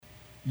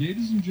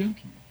Ladies and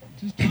gentlemen,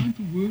 it is time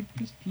for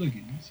WordPress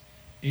plugins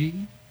A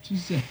to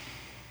Z,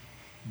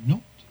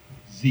 not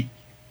Z.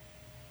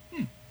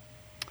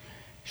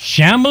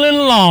 Shambling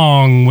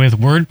along with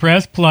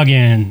WordPress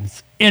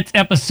plugins. It's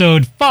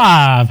episode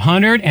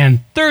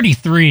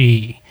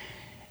 533.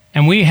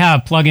 And we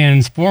have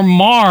plugins for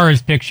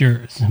Mars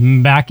pictures,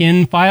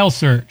 back-end file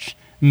search,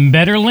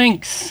 better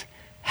links,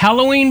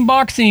 Halloween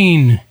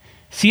boxing,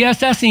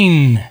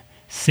 CSSing,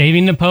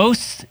 saving the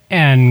posts,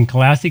 and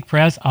classic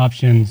press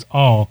options,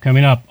 all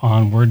coming up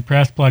on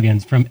WordPress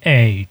plugins from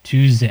A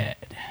to Z.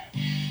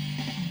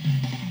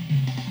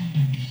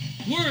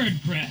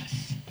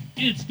 WordPress.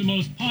 It's the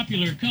most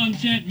popular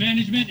content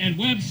management and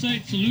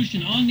website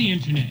solution on the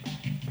internet.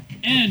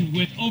 And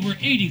with over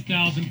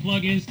 80,000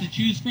 plugins to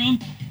choose from,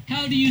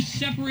 how do you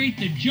separate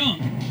the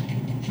junk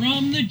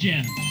from the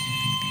gems?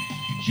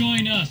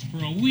 Join us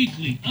for a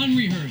weekly,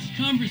 unrehearsed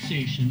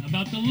conversation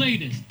about the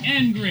latest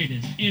and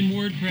greatest in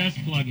WordPress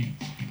plugins.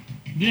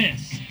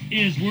 This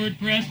is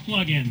WordPress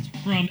plugins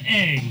from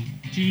A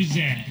to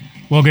Z.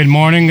 Well, good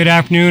morning, good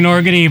afternoon,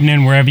 or good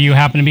evening, wherever you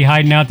happen to be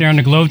hiding out there on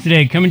the globe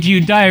today. Coming to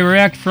you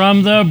direct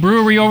from the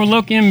Brewery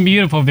Overlook in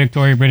beautiful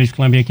Victoria, British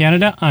Columbia,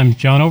 Canada. I'm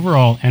John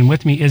Overall, and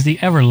with me is the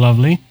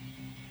ever-lovely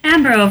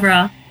Amber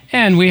Overall.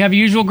 And we have a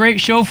usual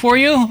great show for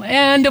you.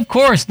 And, of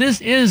course,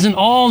 this is an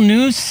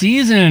all-new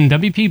season.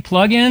 WP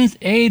Plugins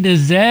A to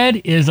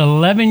Z is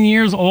 11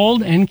 years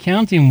old and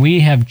counting. We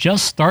have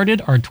just started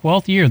our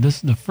 12th year. This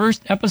is the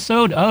first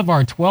episode of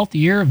our 12th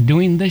year of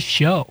doing this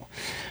show.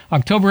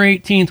 October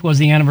 18th was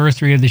the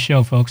anniversary of the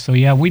show, folks. So,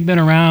 yeah, we've been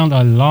around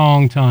a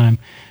long time.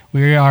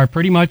 We are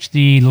pretty much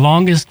the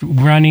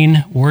longest-running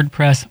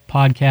WordPress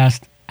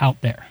podcast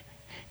out there.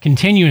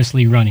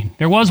 Continuously running.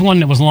 There was one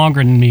that was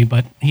longer than me,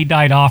 but he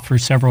died off for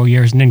several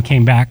years and then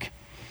came back.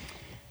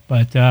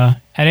 But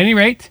at any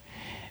rate,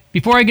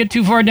 before I get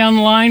too far down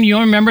the line, you'll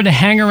remember to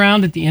hang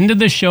around at the end of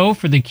the show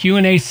for the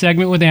Q&A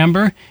segment with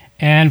Amber.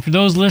 And for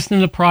those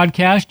listening to the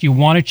podcast, you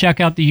want to check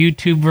out the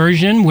YouTube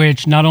version,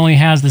 which not only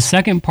has the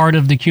second part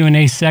of the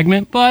Q&A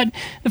segment, but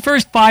the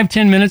first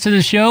 5-10 minutes of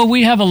the show,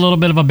 we have a little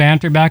bit of a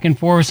banter back and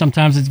forth.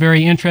 Sometimes it's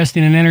very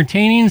interesting and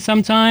entertaining.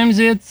 Sometimes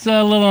it's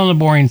a little on the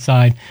boring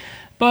side.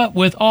 But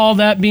with all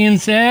that being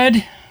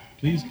said...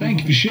 Please, thank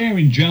you for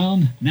sharing,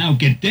 John. Now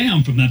get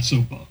down from that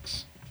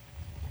soapbox.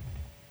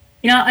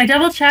 You know, I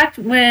double-checked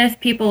with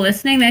people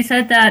listening. They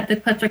said that the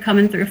clips are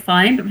coming through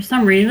fine, but for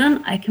some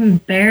reason, I can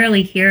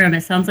barely hear them.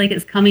 It sounds like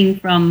it's coming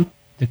from...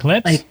 The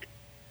clips?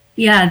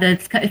 Yeah,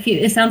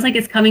 it sounds like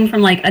it's coming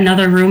from,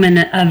 another room in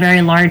a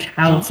very large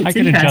house. I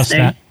can adjust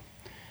that.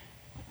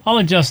 I'll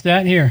adjust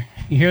that. Here.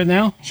 You hear it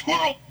now?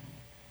 Squirrel!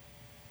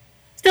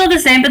 Still the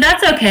same, but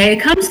that's okay. It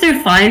comes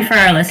through fine for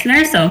our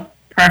listeners, so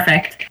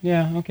perfect.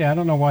 Yeah, okay. I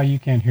don't know why you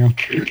can't hear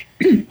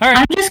them. All right.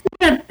 I'm just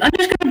gonna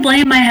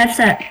blame my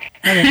headset.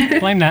 Okay,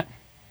 blame that.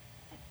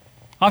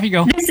 Off you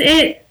go. This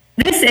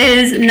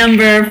is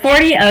number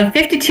 40 of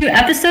 52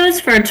 episodes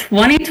for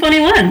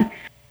 2021.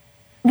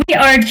 We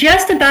are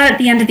just about at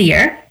the end of the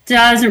year.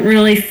 Doesn't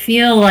really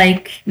feel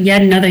like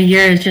yet another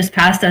year has just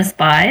passed us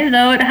by,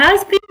 though it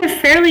has been a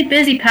fairly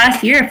busy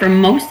past year for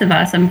most of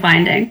us, I'm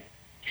finding.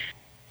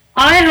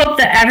 I hope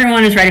that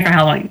everyone is ready for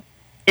Halloween.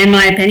 In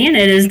my opinion,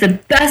 it is the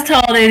best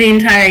holiday of the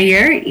entire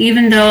year,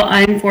 even though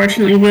I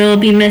unfortunately will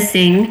be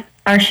missing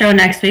our show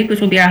next week,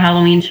 which will be our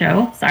Halloween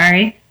show.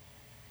 Sorry.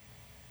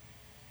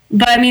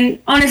 But I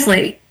mean,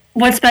 honestly,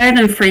 what's better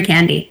than free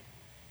candy?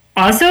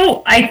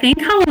 Also, I think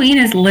Halloween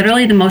is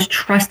literally the most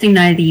trusting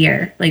night of the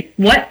year.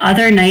 What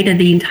other night of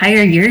the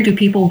entire year do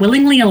people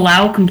willingly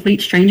allow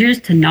complete strangers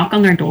to knock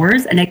on their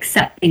doors and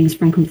accept things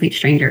from complete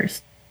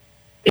strangers?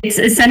 It's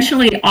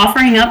essentially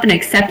offering up and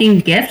accepting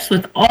gifts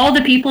with all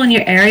the people in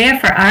your area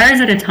for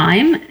hours at a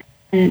time,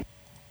 and,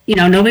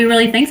 nobody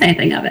really thinks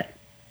anything of it.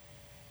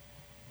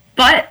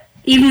 But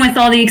even with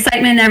all the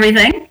excitement and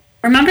everything,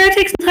 remember to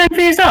take some time for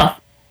yourself.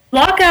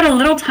 Block out a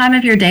little time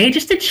of your day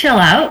just to chill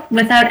out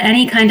without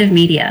any kind of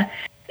media.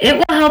 It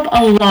will help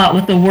a lot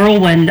with the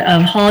whirlwind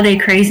of holiday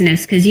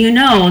craziness, because you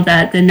know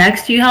that the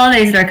next few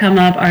holidays that are coming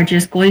up are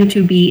just going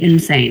to be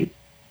insane.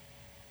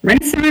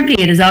 Rinse and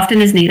repeat as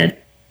often as needed.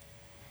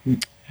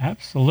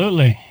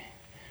 Absolutely.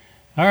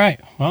 All right.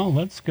 Well,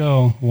 let's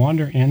go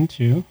wander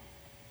into...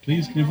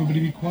 Please, can everybody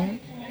be quiet?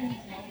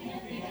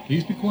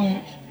 Please be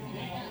quiet.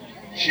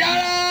 Shut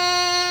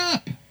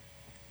up!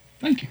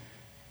 Thank you.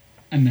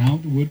 And now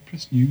the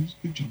WordPress news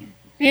with John.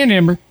 And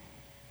Amber.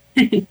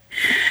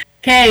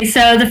 Okay,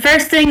 so the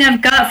first thing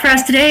I've got for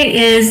us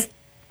today is...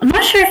 I'm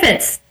not sure if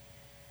it's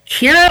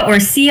Kira or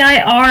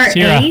Cira.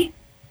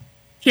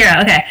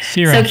 Kira, okay.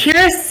 Cira. So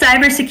Kira's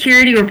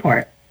cybersecurity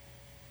report.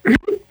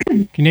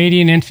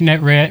 Canadian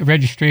Internet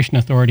Registration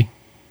Authority.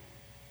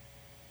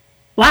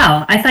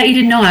 Wow, I thought you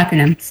didn't know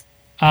acronyms.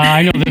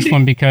 I know this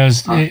one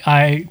because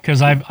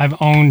I've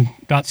owned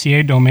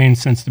 .ca domain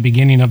since the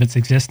beginning of its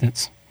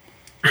existence.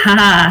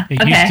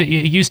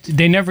 Okay.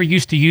 They never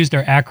used to use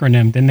their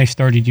acronym. Then they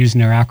started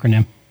using their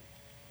acronym.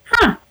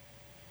 Huh.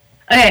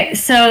 Okay,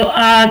 so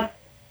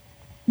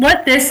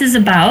what this is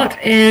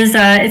about is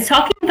it's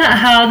talking about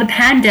how the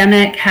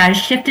pandemic has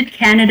shifted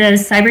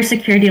Canada's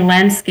cybersecurity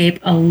landscape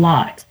a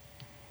lot.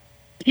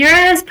 Kira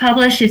has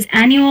published its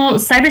annual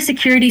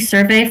cybersecurity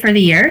survey for the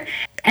year,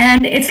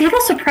 and it's a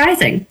little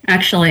surprising,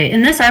 actually.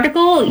 In this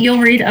article, you'll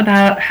read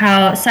about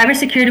how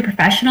cybersecurity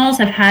professionals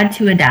have had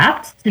to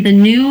adapt to the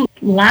new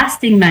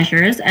lasting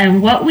measures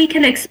and what we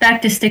can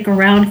expect to stick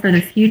around for the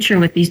future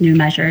with these new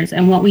measures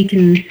and what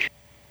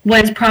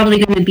is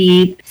probably going to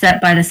be set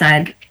by the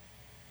side.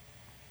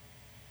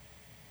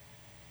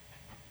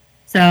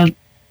 So,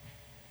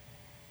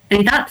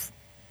 any thoughts?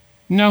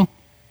 No,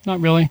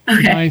 not really.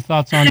 Okay. Not any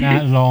thoughts on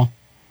that at all.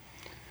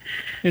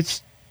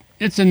 It's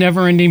a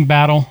never-ending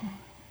battle.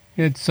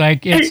 It's like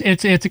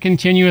it's a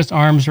continuous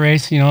arms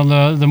race. You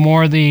know, the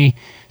more the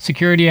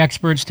security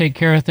experts take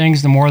care of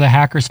things, the more the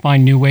hackers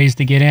find new ways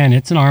to get in.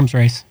 It's an arms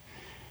race.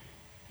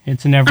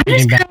 It's a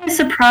never-ending battle. I'm just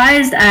kind of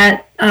surprised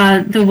at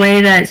the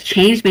way that it's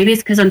changed. Maybe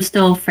it's because I'm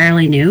still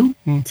fairly new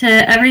to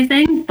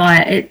everything,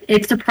 but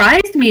it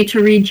surprised me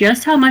to read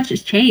just how much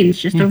it's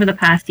changed just over the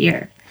past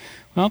year.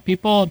 Well,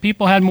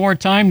 people had more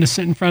time to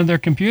sit in front of their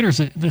computers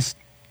this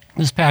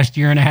past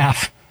year and a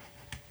half.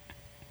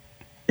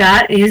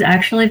 That is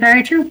actually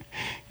very true.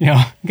 You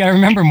know, you got to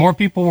remember, more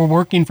people were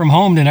working from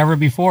home than ever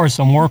before,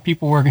 so more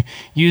people were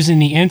using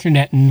the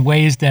internet in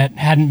ways that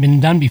hadn't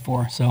been done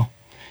before. So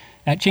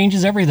that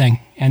changes everything,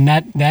 and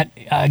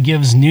that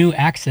gives new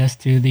access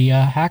to the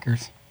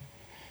hackers.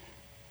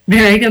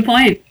 Very good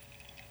point.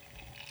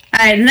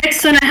 All right, the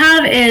next one I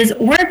have is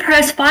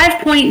WordPress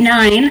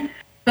 5.9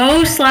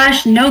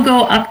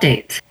 Go/No-Go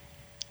update.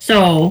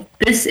 So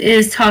this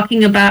is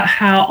talking about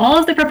how all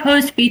of the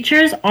proposed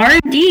features are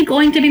indeed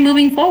going to be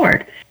moving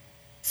forward.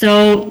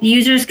 So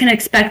users can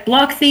expect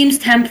block themes,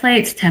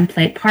 templates,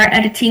 template part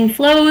editing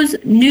flows,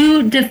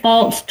 new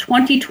default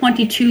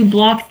 2022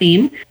 block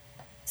theme,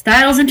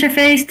 styles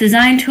interface,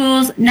 design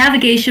tools,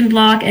 navigation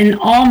block, and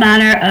all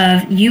manner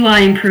of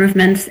UI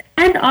improvements,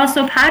 and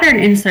also pattern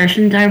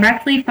insertion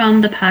directly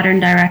from the pattern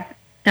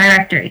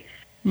directory.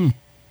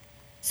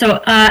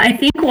 So I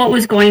think what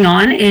was going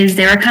on is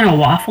they were kind of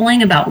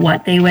waffling about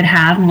what they would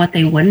have and what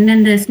they wouldn't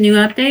in this new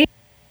update.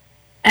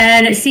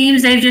 And it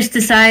seems they've just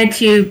decided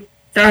to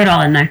throw it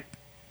all in there.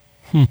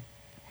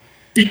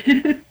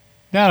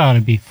 That ought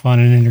to be fun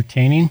and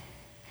entertaining.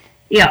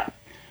 Yeah.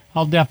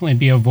 I'll definitely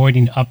be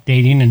avoiding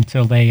updating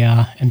until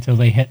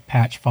they hit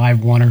patch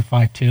 5.1 or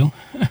 5.2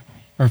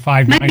 or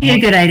 5.9. Might be a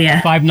good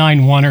idea.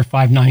 5.9.1 or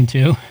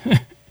 5.9.2.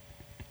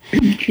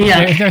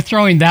 Yeah. They're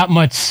throwing that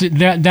much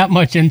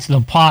into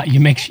the pot. You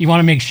want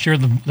to make sure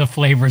the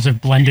flavors are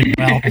blended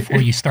well before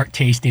you start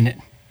tasting it.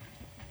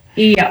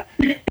 Yeah.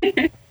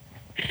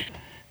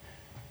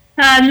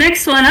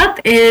 Next one up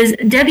is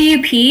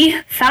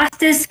WP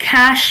fastest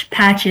cache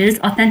patches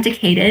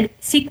authenticated,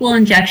 SQL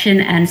injection,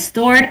 and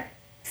stored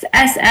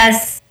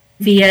SS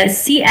via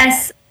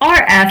CSRF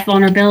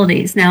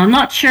vulnerabilities. Now, I'm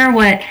not sure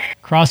what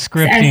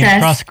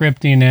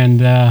cross-scripting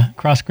and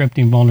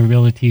cross-scripting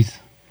vulnerabilities.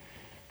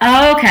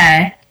 Oh,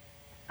 okay.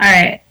 All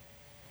right.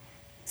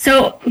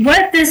 So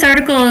what this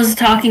article is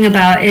talking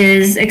about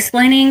is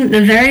explaining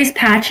the various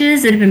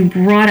patches that have been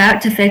brought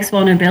out to fix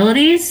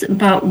vulnerabilities,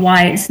 but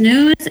why it's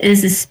news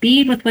is the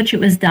speed with which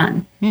it was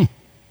done.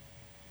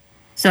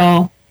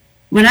 So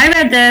when I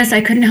read this,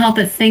 I couldn't help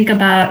but think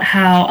about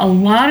how a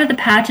lot of the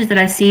patches that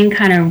I've seen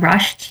kind of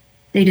rushed.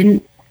 They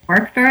didn't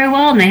work very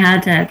well, and they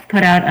had to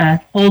put out a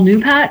whole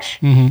new patch.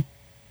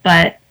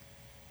 But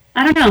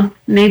I don't know.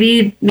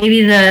 Maybe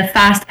the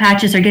fast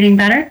patches are getting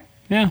better.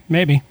 Yeah,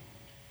 maybe.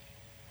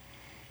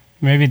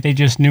 Maybe they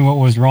just knew what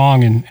was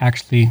wrong and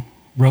actually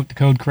wrote the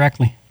code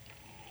correctly.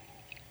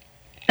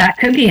 That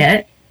could be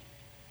it.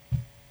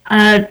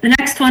 The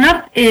next one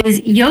up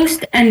is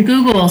Yoast and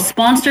Google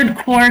sponsored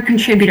core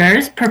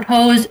contributors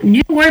propose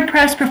new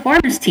WordPress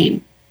performance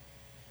team.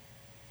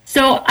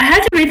 So I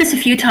had to read this a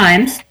few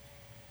times.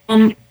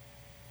 I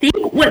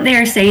think what they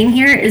are saying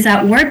here is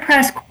that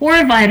WordPress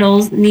core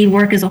vitals need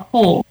work as a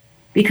whole,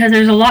 because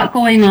there's a lot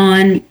going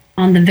on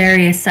the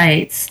various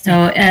sites.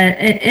 So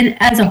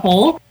as a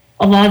whole,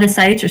 a lot of the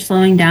sites are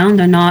slowing down.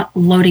 They're not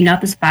loading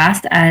up as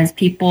fast as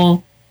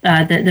people,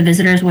 the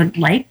visitors would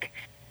like.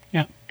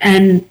 Yeah.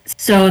 And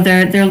so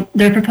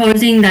they're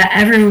proposing that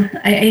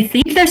I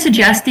think they're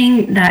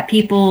suggesting that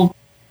people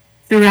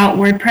throughout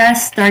WordPress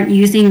start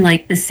using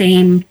like the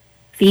same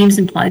themes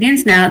and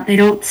plugins. Now, they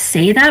don't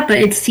say that, but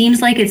it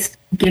seems like it's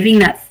giving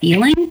that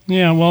feeling.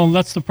 Yeah, well,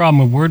 that's the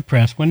problem with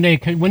WordPress. When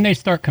they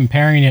start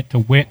comparing it to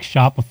Wix,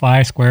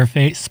 Shopify,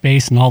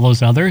 Squarespace, and all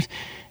those others,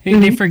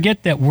 they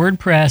forget that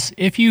WordPress,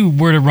 if you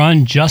were to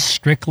run just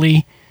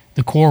strictly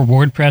the core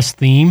WordPress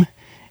theme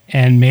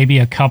and maybe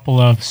a couple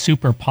of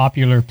super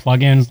popular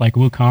plugins like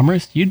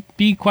WooCommerce, you'd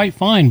be quite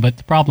fine. But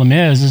the problem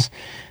is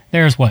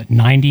there's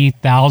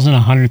 90,000,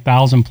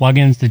 100,000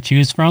 plugins to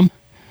choose from.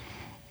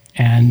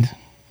 And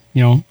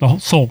the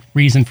sole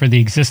reason for the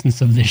existence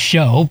of this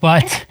show,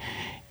 but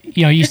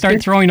you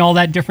start throwing all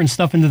that different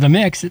stuff into the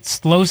mix, it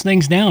slows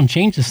things down,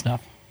 changes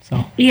stuff.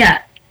 So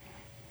yeah.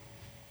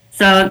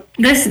 So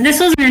this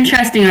was an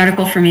interesting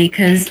article for me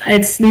because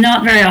it's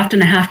not very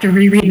often I have to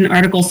reread an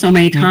article so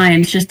many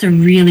times just to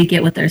really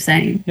get what they're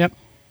saying. Yep.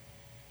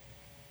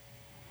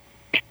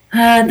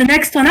 The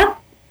next one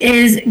up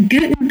is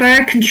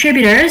Gutenberg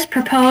contributors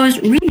propose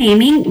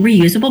renaming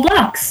reusable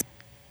blocks.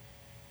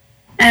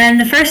 And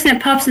the first thing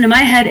that pops into my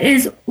head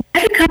is,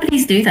 why do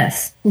companies do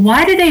this?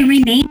 Why do they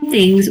rename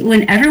things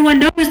when everyone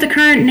knows the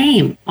current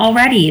name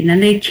already, and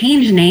then they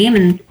change name?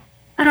 And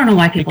I don't know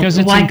why people because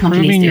it's why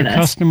companies improving do your this.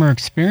 customer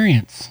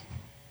experience.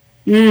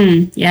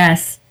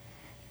 Yes,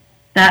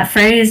 that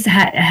phrase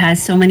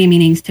has so many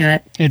meanings to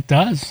it. It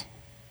does.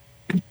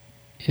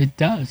 It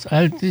does.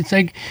 It's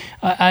like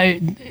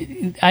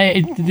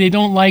they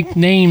don't like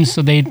names,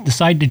 so they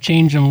decide to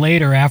change them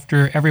later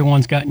after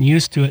everyone's gotten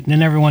used to it, and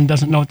then everyone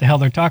doesn't know what the hell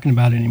they're talking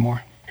about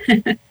anymore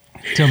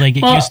until they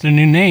get used to the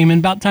new name. And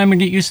about time we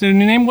get used to the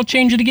new name, we'll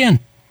change it again.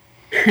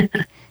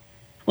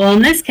 Well,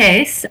 in this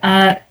case,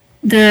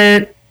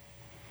 the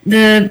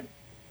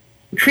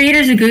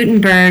creators of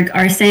Gutenberg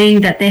are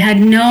saying that they had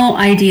no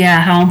idea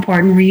how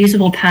important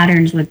reusable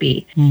patterns would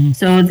be.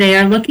 So they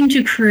are looking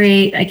to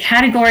create a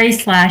category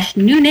 /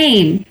 new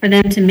name for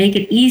them to make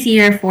it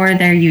easier for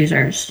their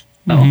users.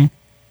 So.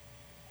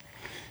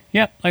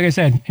 Yep, like I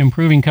said,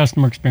 improving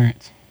customer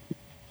experience.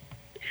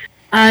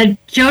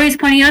 Joey's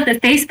pointing out that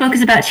Facebook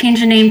is about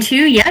changing the name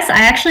too. Yes,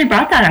 I actually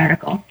brought that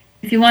article.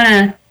 If you want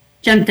to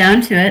jump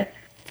down to it.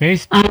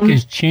 Facebook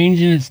is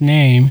changing its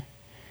name.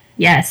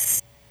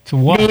 Yes. To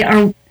what?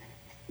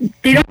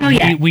 They don't know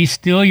yet. We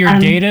steal your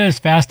data as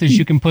fast as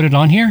you can put it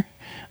on here.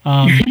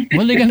 What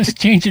are they going to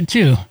change it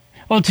to?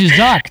 Oh, to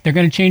Zuck. They're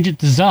going to change it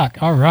to Zuck.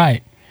 All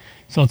right.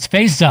 So it's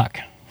Face Zuck.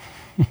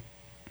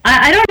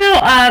 I don't know.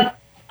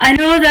 I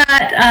know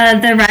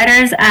that the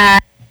writers at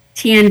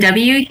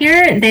TNW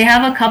here, they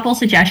have a couple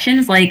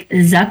suggestions like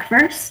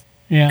Zuckverse.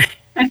 Yeah.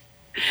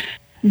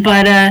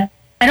 But I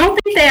don't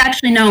think they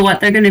actually know what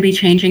they're going to be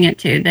changing it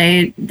to.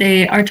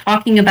 They are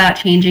talking about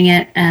changing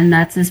it, and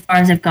that's as far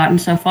as they've gotten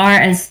so far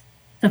as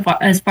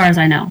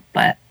I know.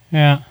 But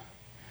yeah.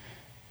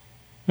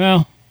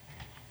 Well.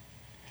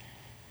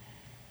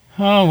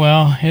 Oh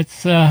well,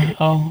 it's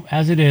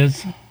as it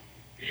is.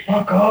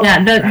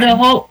 Yeah,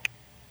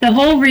 the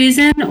whole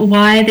reason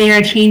why they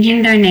are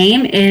changing their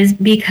name is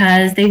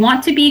because they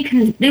want to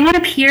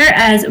appear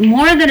as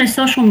more than a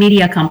social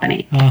media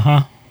company.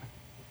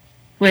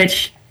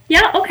 Which,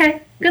 yeah,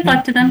 okay. Good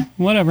luck to them.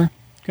 Whatever.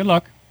 Good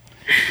luck.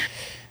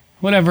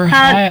 Whatever.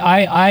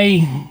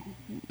 I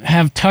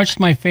have touched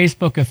my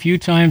Facebook a few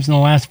times in the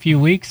last few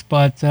weeks,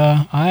 but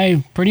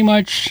I pretty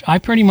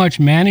much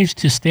managed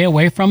to stay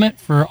away from it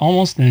for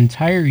almost an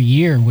entire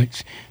year,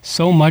 which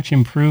so much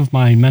improved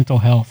my mental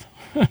health.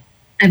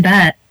 I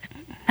bet.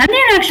 Henry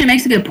actually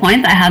makes a good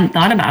point that I hadn't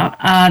thought about.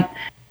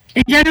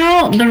 In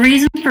general, the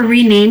reason for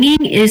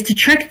renaming is to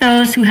trick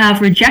those who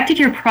have rejected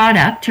your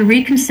product to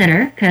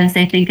reconsider because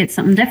they think it's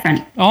something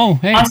different. Oh,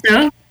 hey.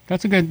 Also,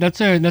 that's a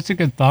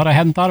good thought. I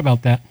hadn't thought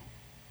about that.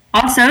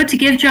 Also, to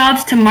give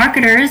jobs to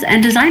marketers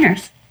and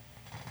designers.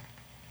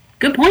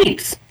 Good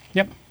points.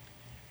 Yep.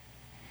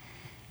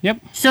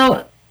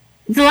 So,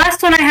 the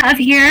last one I have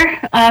here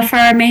for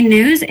our main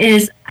news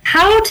is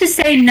how to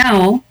say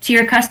no to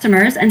your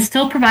customers and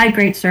still provide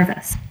great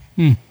service.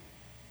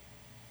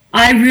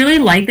 I really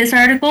like this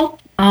article.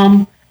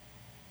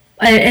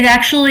 It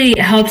actually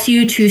helps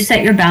you to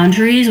set your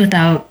boundaries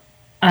without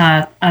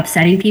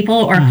upsetting people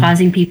or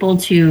causing people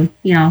to,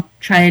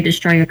 try to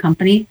destroy your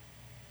company.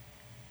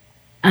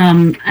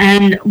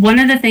 And one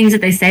of the things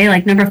that they say,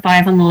 like number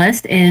 5 on the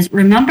list, is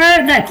remember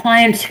that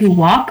clients who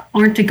walk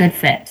aren't a good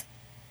fit.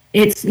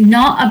 It's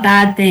not a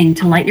bad thing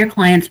to let your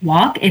clients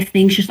walk if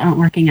things just aren't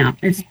working out.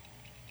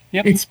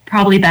 It's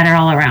probably better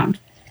all around.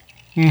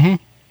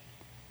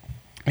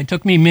 It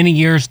took me many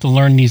years to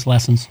learn these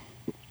lessons.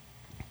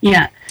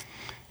 Yeah.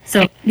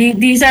 So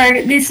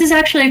this is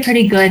actually a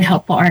pretty good,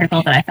 helpful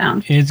article that I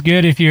found. It's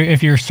good if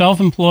you're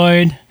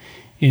self-employed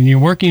and you're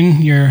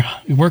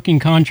working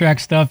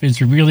contract stuff.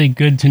 It's really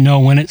good to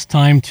know when it's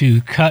time to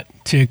cut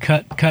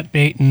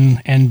bait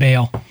and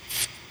bail.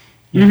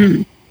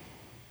 Yeah.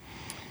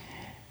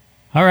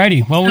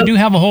 Alrighty. Well, we do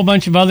have a whole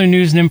bunch of other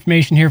news and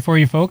information here for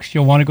you folks.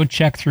 You'll want to go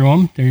check through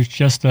them. There's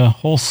just a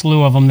whole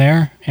slew of them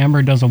there.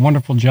 Amber does a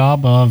wonderful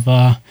job of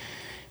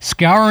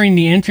scouring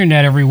the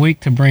internet every week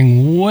to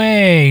bring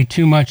way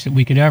too much that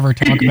we could ever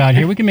talk about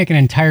here. We can make an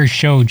entire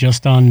show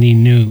just on the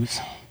news.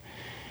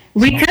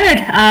 We could,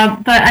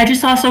 but I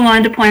just also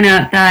wanted to point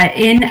out that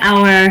in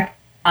our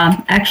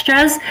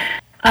extras,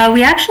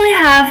 we actually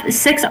have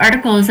 6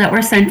 articles that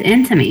were sent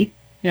in to me.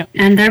 Yeah.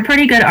 And they're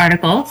pretty good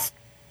articles.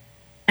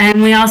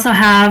 And we also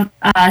have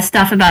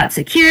stuff about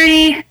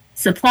security,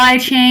 supply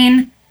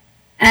chain,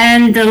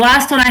 and the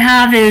last one I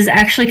have is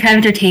actually kind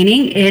of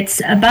entertaining. It's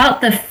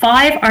about the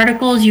 5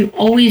 articles you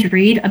always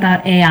read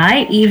about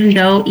AI, even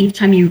though each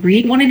time you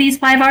read one of these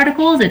 5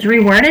 articles, it's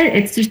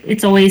reworded.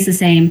 It's always the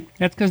same.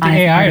 That's because the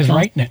AI is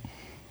writing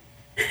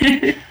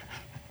it.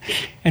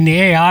 And the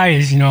AI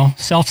is,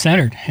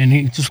 self-centered, and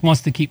he just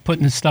wants to keep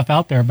putting his stuff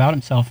out there about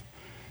himself.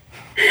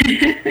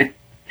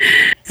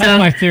 So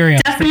my theory.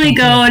 Definitely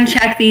go and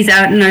check these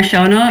out in our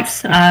show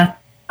notes. I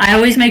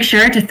always make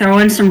sure to throw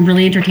in some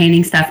really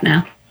entertaining stuff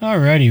now.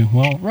 Alrighty.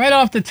 Well, right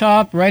off the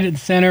top, right at the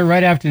center,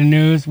 right after the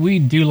news, we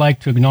do like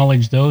to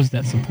acknowledge those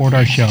that support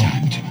our show.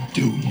 Time to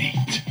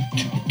donate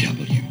to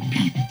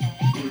WP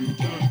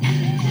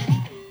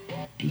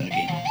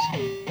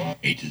Plugins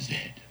A to Z.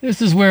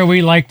 This is where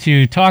we like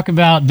to talk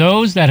about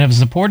those that have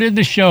supported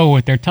the show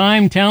with their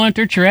time, talent,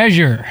 or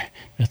treasure.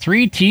 The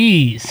 3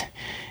 T's.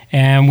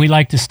 And we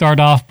like to start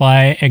off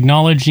by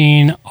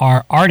acknowledging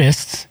our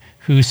artists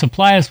who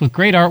supply us with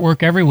great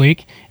artwork every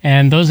week.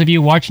 And those of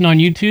you watching on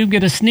YouTube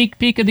get a sneak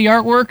peek of the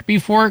artwork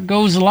before it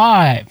goes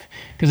live,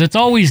 because it's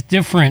always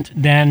different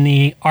than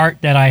the art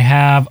that I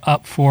have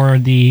up for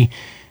the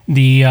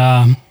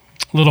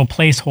little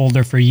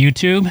placeholder for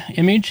YouTube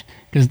image,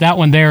 because that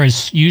one there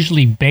is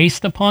usually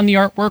based upon the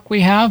artwork we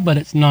have, but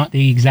it's not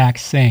the exact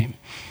same.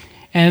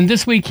 And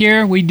this week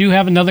here, we do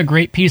have another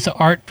great piece of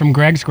art from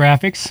Greg's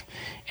Graphics,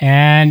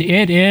 and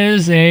it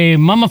is a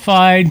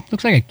mummified,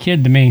 looks like a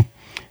kid to me.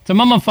 It's a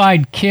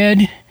mummified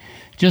kid,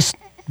 just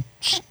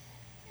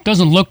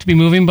doesn't look to be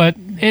moving, but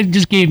it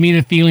just gave me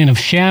the feeling of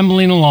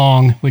shambling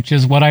along, which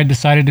is what I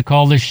decided to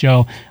call this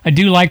show. I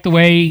do like the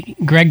way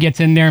Greg gets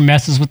in there and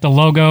messes with the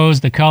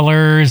logos, the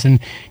colors, and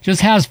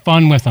just has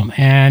fun with them,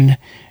 and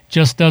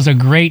just does a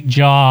great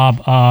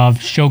job of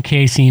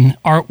showcasing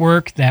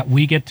artwork that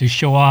we get to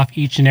show off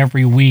each and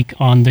every week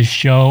on the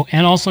show,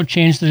 and also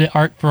change the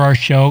art for our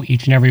show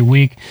each and every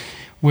week,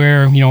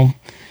 where, you know,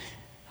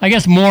 I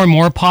guess more and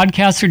more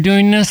podcasts are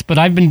doing this, but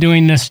I've been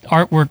doing this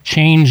artwork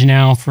change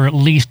now for at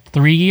least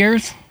 3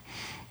 years,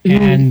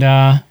 and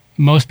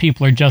most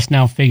people are just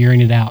now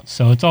figuring it out.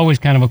 So it's always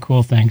kind of a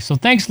cool thing. So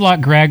thanks a lot,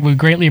 Greg. We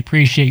greatly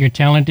appreciate your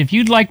talent. If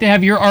you'd like to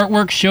have your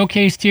artwork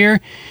showcased here,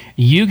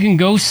 you can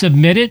go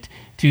submit it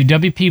to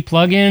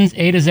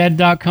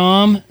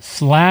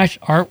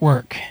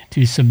wppluginsaToZ.com/artwork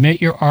to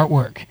submit your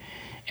artwork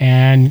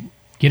and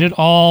get it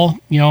all.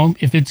 You know,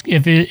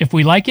 if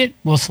we like it,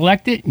 we'll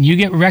select it, and you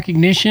get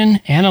recognition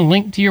and a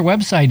link to your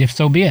website, if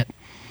so be it.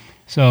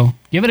 So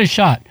give it a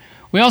shot.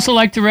 We also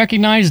like to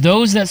recognize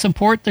those that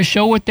support the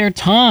show with their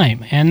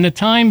time, and the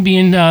time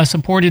being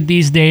supported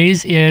these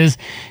days is,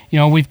 you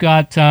know, we've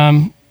got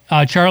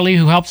Charlie,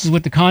 who helps us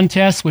with the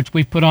contest, which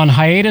we've put on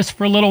hiatus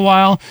for a little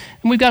while.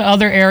 And we've got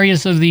other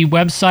areas of the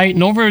website.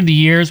 And over the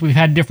years, we've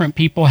had different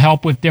people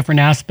help with different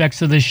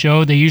aspects of the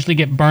show. They usually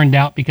get burned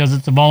out because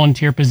it's a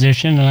volunteer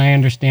position, and I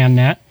understand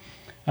that.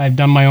 I've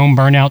done my own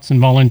burnouts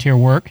and volunteer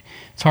work.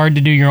 It's hard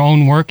to do your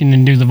own work and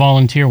then do the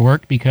volunteer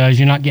work because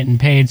you're not getting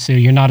paid, so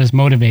you're not as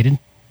motivated.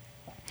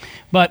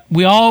 But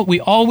we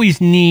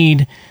always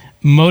need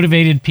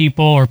motivated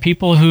people, or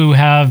people who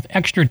have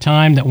extra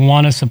time that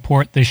want to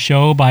support the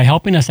show by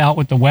helping us out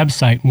with the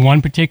website.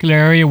 One particular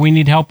area we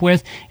need help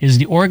with is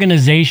the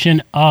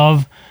organization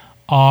of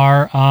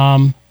our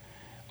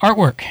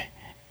artwork.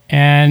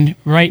 And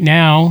right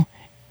now,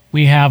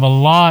 we have a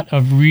lot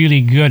of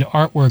really good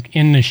artwork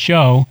in the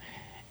show,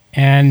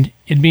 and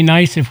it'd be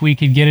nice if we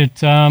could get it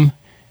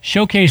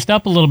showcased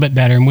up a little bit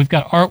better. And we've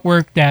got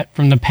artwork that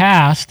from the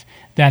past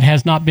that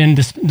has not been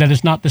that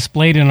is not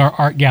displayed in our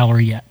art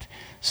gallery yet.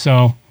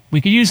 So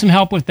we could use some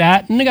help with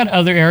that. And they got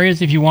other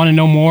areas. If you want to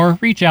know more,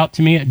 reach out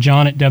to me at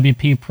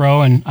John@WP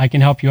Pro, and I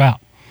can help you out.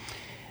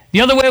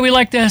 The other way we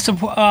like to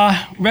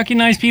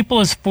recognize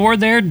people is for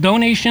their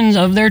donations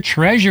of their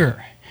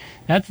treasure.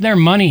 That's their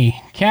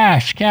money.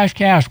 Cash.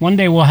 One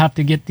day we'll have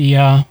to get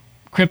the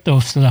crypto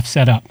stuff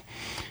set up.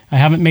 I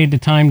haven't made the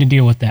time to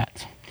deal with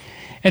that.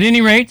 At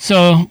any rate,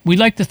 so we'd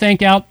like to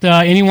thank out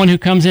anyone who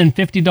comes in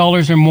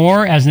 $50 or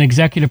more as an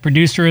executive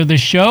producer of the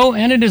show,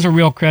 and it is a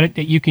real credit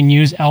that you can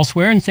use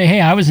elsewhere and say,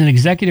 hey, I was an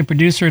executive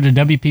producer of the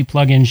WP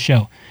Plugin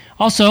show.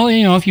 Also,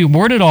 you know, if you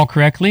word it all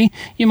correctly,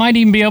 you might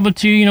even be able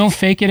to, you know,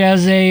 fake it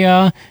as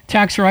a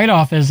tax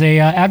write-off, as a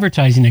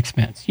advertising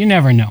expense. You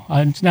never know.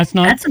 That's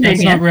not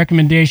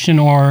recommendation,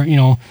 or, you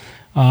know,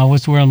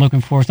 what's the word I'm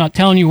looking for? It's not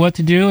telling you what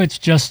to do. It's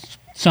just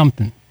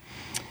something.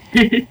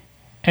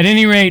 At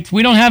any rate,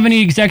 we don't have any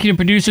executive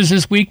producers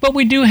this week, but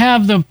we do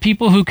have the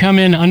people who come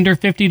in under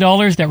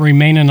 $50 that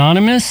remain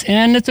anonymous,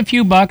 and it's a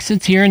few bucks.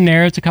 It's here and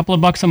there. It's a couple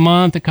of bucks a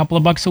month, a couple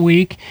of bucks a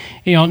week.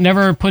 You know, it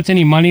never puts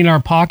any money in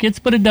our pockets,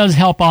 but it does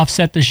help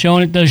offset the show,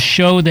 and it does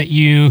show that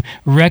you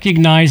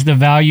recognize the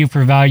value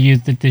for value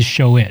that this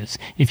show is.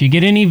 If you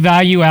get any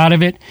value out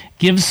of it,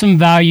 give some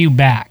value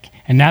back,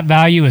 and that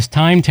value is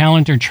time,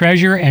 talent, or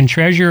treasure, and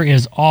treasure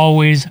is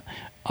always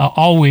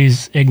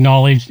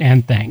acknowledged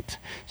and thanked.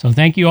 So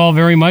thank you all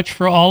very much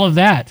for all of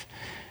that.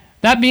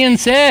 That being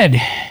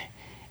said,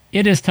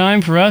 it is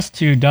time for us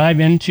to dive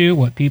into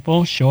what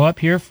people show up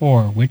here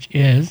for, which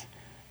is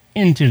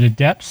into the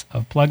depths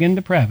of plugin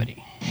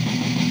depravity.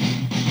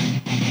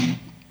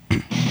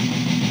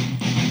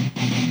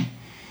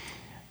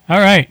 All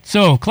right,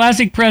 so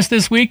Classic Press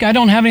this week. I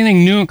don't have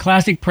anything new in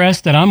Classic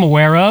Press that I'm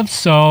aware of,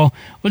 so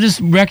we'll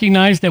just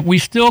recognize that we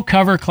still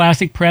cover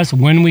Classic Press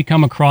when we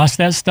come across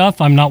that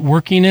stuff. I'm not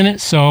working in it,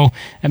 so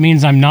that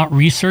means I'm not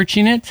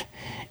researching it.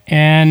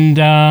 And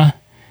I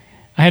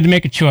I had to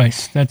make a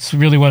choice. That's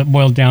really what it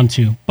boiled down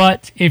to.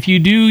 But if you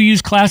do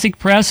use Classic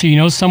Press, or you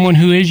know someone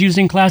who is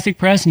using Classic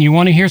Press and you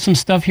want to hear some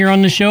stuff here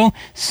on the show,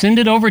 send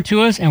it over to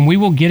us and we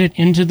will get it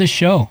into the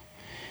show.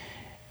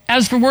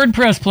 As for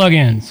WordPress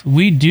plugins,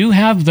 we do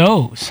have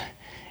those.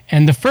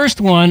 And the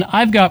first one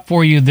I've got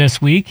for you this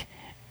week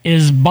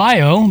is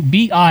Biol,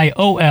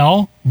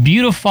 B-I-O-L,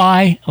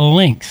 Beautify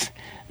Links.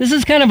 This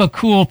is kind of a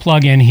cool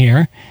plugin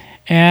here.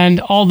 And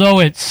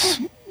although it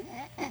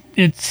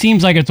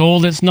seems like it's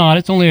old, it's not.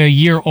 It's only a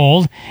year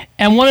old.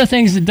 And one of the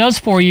things it does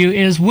for you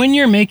is when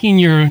you're making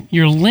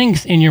your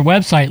links in your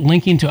website,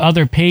 linking to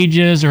other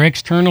pages or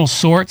external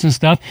sorts and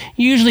stuff,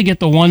 you usually get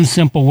the one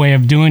simple way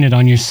of doing it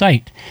on your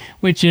site,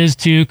 which is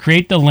to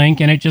create the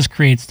link and it just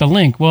creates the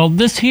link. Well,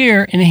 this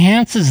here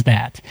enhances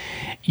that.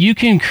 You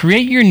can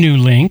create your new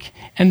link,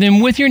 and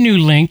then with your new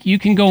link, you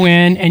can go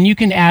in and you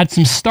can add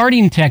some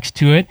starting text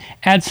to it,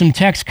 add some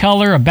text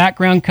color, a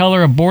background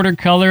color, a border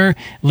color,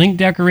 link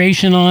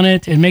decoration on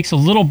it. It makes a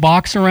little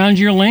box around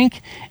your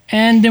link.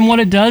 And then what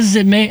it does is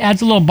it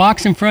adds a little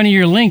box in front of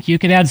your link. You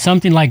could add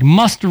something like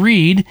must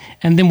read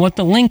and then what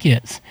the link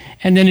is.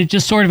 And then it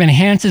just sort of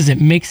enhances it,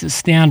 makes it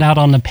stand out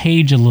on the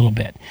page a little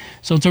bit.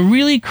 So it's a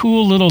really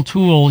cool little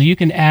tool you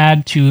can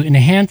add to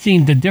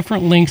enhancing the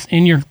different links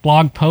in your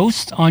blog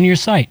posts on your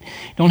site.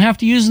 You don't have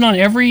to use it on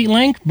every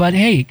link, but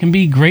hey, it can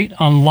be great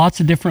on lots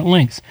of different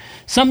links.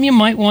 Something you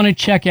might want to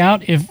check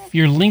out if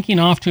you're linking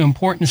off to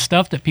important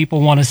stuff that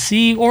people want to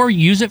see, or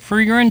use it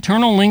for your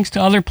internal links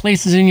to other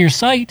places in your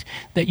site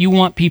that you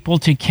want people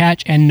to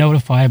catch and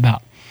notify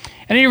about.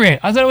 At any rate,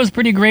 I thought it was a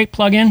pretty great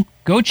plugin.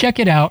 Go check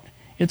it out.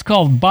 It's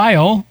called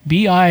Biol,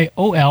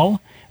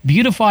 B-I-O-L,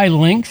 Beautify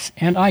Links,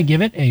 and I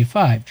give it a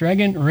 5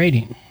 dragon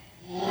rating.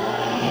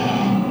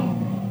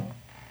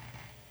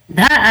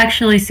 That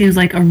actually seems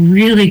like a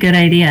really good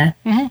idea.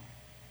 Mm-hmm.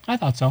 I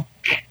thought so.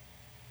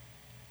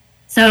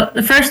 So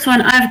the first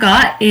one I've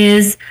got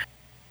is,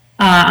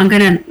 I'm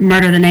going to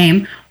murder the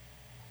name,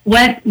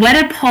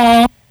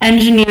 Wedipol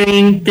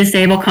Engineering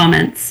Disable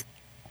Comments.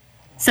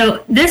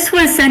 So this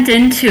was sent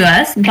in to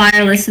us by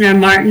our listener,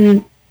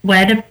 Martin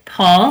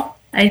Wedipol.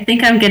 I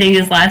think I'm getting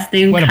his last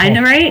name kind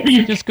of right.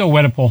 Just go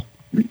Wedipol.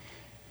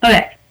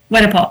 Okay,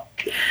 Wedipol.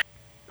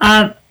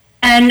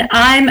 And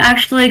I'm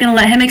actually going to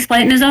let him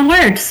explain in his own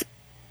words.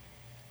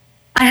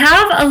 I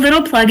have a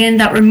little plugin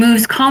that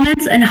removes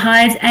comments and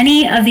hides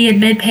any of the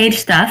admin page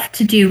stuff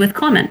to do with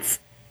comments.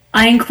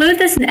 I include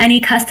this in any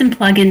custom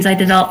plugins I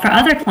develop for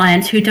other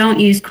clients who don't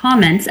use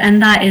comments,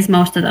 and that is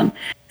most of them.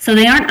 So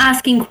they aren't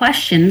asking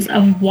questions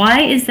of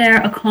why is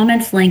there a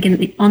comments link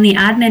on the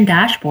admin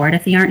dashboard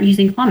if they aren't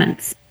using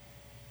comments.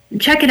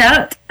 Check it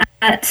out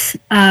at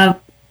the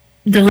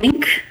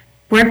link,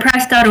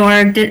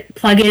 wordpress.org,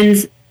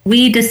 plugins,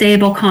 we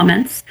disable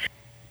comments.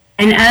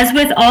 And as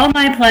with all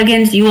my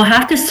plugins, you will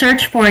have to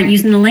search for it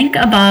using the link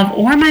above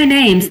or my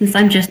name, since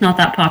I'm just not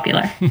that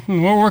popular.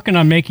 We're working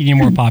on making you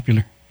more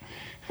popular.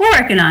 We're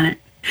working on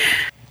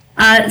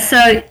it.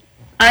 So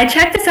I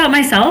checked this out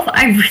myself.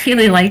 I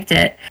really liked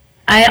it.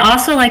 I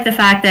also like the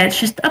fact that it's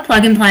just a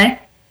plug and play.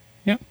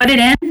 Yep. Put it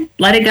in,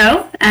 let it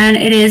go, and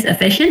it is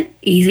efficient,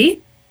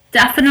 easy.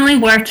 Definitely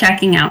worth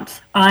checking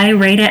out. I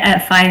rate it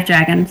at 5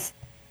 dragons.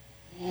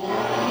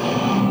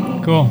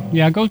 Cool.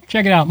 Yeah, go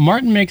check it out.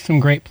 Martin makes some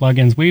great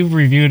plugins. We've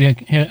reviewed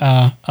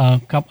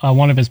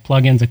one of his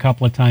plugins a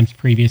couple of times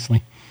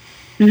previously.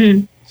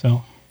 Mm-hmm.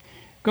 So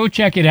go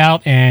check it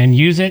out and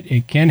use it.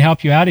 It can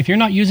help you out. If you're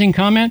not using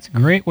comments,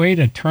 great way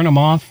to turn them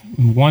off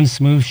in one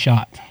smooth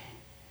shot.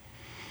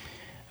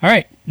 All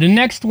right. The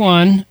next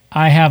one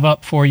I have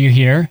up for you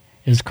here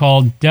is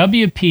called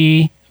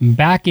WP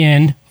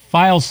Backend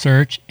File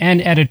Search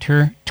and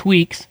Editor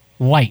Tweaks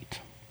Lite.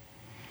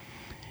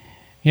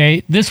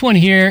 Okay, this one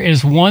here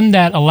is one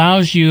that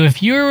allows you,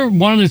 if you're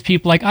one of those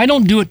people, like I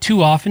don't do it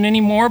too often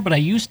anymore, but I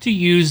used to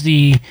use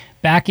the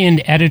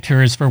back-end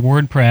editors for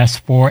WordPress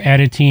for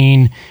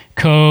editing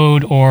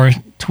code or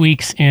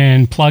tweaks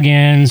in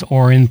plugins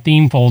or in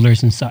theme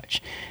folders and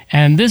such.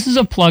 And this is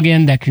a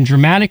plugin that can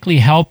dramatically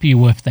help you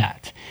with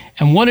that.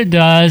 And what it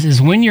does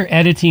is when you're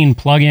editing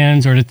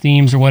plugins or the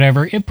themes or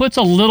whatever, it puts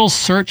a little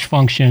search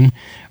function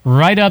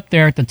right up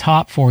there at the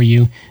top for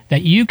you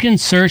that you can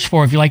search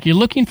for. If you're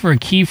looking for a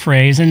key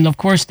phrase, and of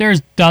course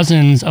there's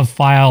dozens of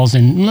files,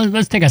 and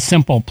let's take a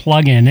simple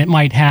plugin. It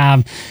might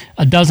have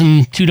a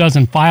dozen, 2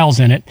 dozen files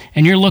in it,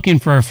 and you're looking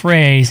for a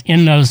phrase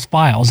in those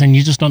files, and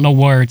you just don't know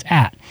where it's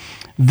at.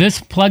 This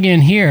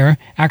plugin here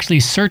actually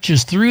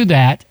searches through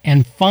that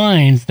and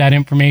finds that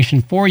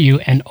information for you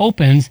and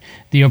opens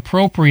the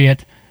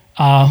appropriate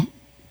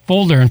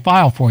folder and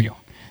file for you.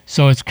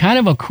 So it's kind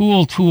of a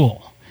cool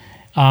tool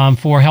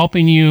for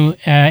helping you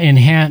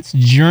enhance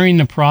during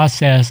the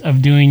process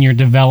of doing your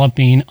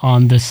developing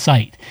on the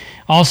site.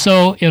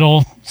 Also,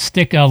 it'll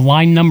stick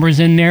line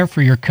numbers in there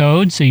for your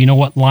code, so you know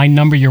what line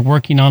number you're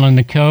working on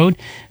the code.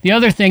 The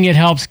other thing it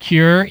helps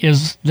cure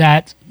is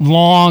that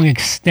long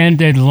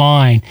extended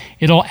line.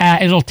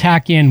 It'll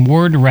tack in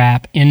word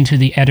wrap into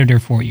the editor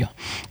for you.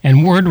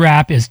 And word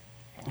wrap is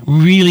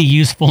really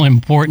useful and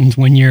important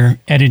when you're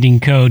editing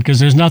code, because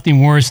there's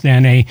nothing worse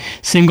than a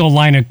single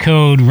line of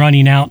code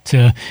running out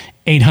to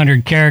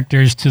 800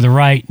 characters to the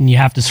right, and you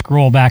have to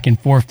scroll back and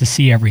forth to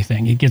see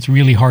everything. It gets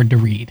really hard to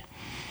read.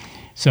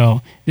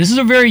 So this is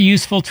a very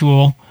useful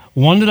tool,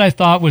 one that I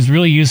thought was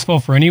really useful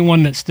for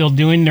anyone that's still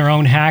doing their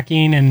own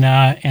hacking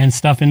and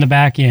stuff in the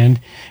back end.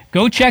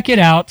 Go check it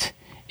out.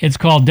 It's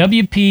called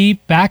WP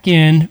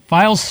Backend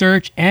File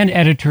Search and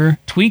Editor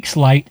Tweaks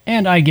Lite,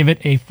 and I give it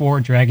a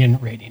 4-dragon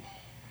rating.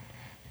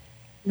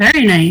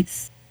 Very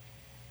nice.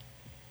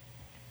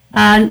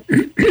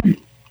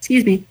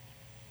 Excuse me.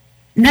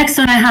 Next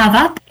one I have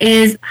up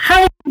is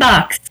Halloween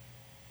Box.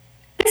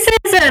 This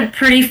is a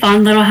pretty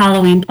fun little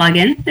Halloween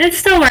plugin. It's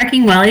still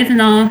working well, even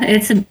though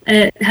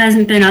it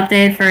hasn't been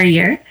updated for a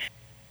year.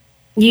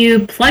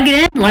 You plug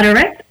it in, let it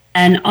rip,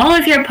 and all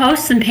of your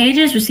posts and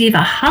pages receive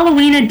a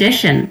Halloween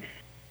edition.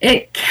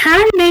 It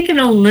can make it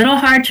a little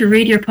hard to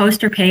read your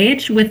post or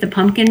page with the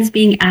pumpkins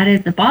being added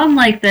at the bottom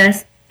like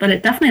this, but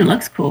it definitely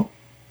looks cool.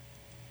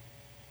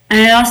 And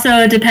it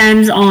also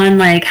depends on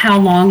like how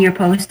long your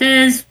post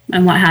is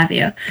and what have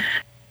you.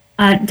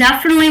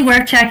 Definitely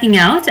worth checking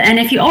out. And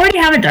if you already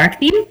have a dark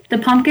theme, the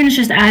pumpkins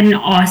just add an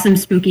awesome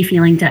spooky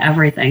feeling to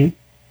everything.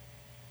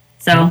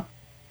 So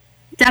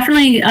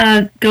definitely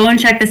go and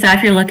check this out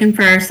if you're looking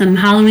for some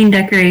Halloween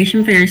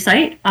decoration for your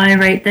site. I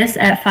rate this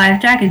at 5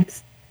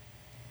 dragons.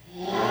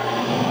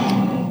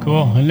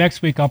 Cool. And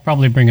next week I'll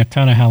probably bring a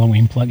ton of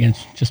Halloween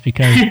plugins just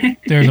because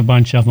there's a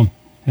bunch of them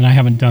and I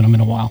haven't done them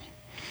in a while.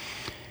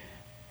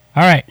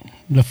 All right.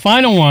 The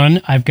final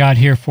one I've got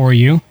here for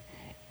you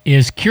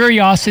is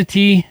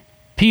Curiosity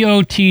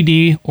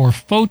POTD, or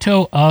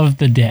Photo of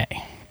the Day.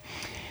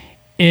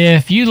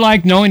 If you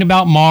like knowing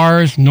about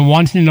Mars and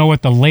wanting to know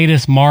what the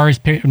latest Mars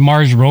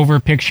rover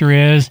picture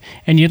is,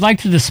 and you'd like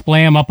to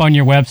display them up on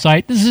your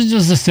website, this is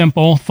just a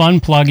simple, fun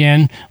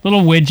plugin,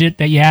 little widget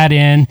that you add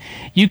in.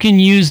 You can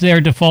use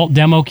their default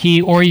demo key,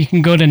 or you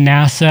can go to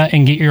NASA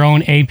and get your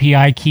own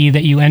API key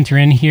that you enter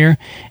in here.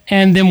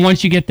 And then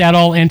once you get that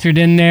all entered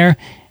in there,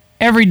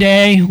 every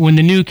day when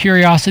the new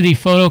Curiosity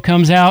photo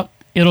comes out,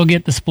 it'll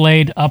get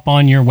displayed up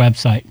on your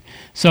website.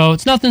 So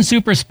it's nothing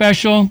super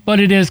special, but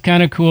it is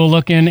kind of cool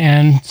looking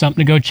and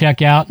something to go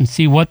check out and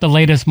see what the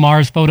latest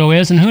Mars photo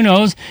is. And who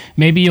knows,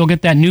 maybe you'll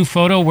get that new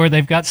photo where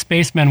they've got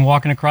spacemen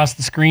walking across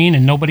the screen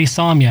and nobody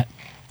saw them yet.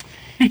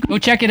 Go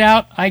check it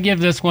out. I give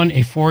this one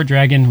a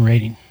 4-dragon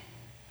rating.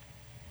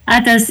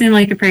 That does seem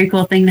like a pretty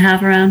cool thing to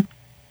have around.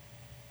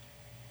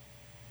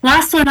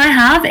 Last one I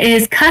have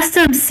is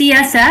Custom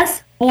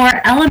CSS or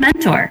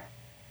Elementor.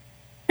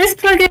 This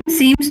plugin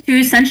seems to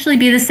essentially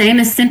be the same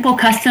as simple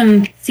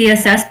custom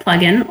CSS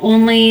plugin,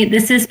 only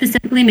this is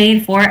specifically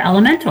made for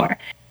Elementor.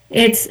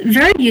 It's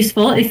very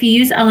useful if you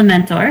use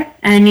Elementor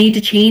and need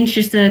to change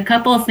just a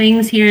couple of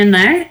things here and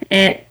there.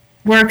 It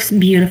works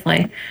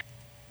beautifully.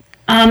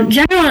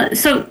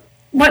 So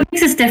what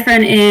makes this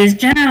different is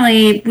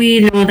generally we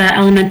know that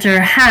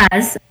Elementor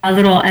has a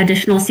little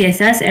additional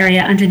CSS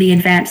area under the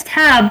Advanced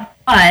tab,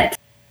 but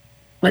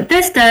what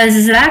this does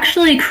is it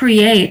actually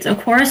creates a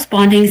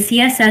corresponding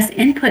CSS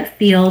input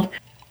field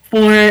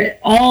for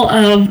all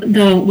of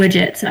the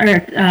widgets,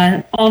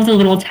 or all of the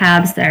little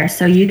tabs there.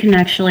 So you can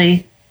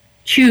actually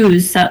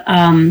choose.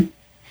 I'm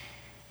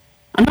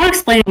not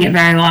explaining it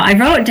very well. I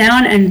wrote it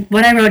down, and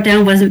what I wrote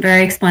down wasn't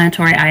very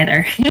explanatory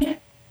either.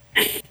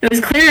 It was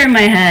clear in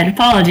my head.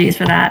 Apologies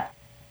for that.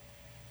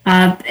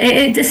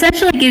 It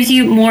essentially gives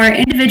you more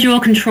individual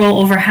control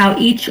over how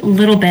each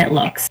little bit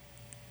looks.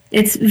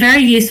 It's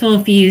very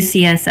useful if you use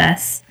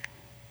CSS.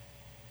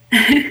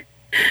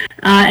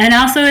 And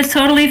also it's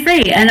totally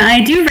free. And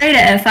I do rate it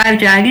at 5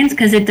 dragons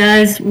because it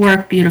does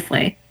work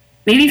beautifully.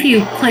 Maybe if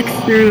you click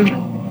through...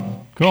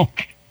 Cool.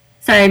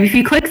 Sorry, if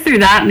you click through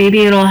that,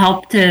 maybe it'll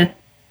help to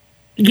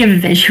give a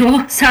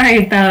visual.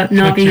 Sorry about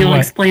not being able to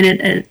explain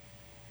it.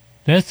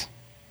 This?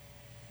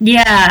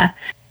 Yeah.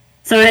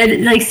 So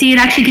it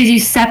actually gives you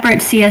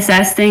separate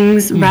CSS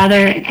things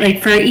rather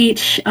like for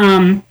each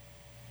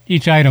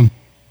item.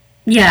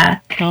 Yeah.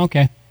 Oh,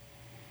 okay.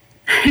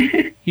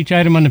 Each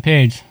item on the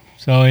page.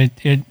 So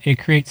it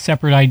creates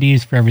separate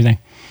IDs for everything.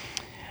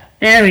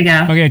 There we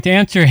go. Okay, to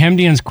answer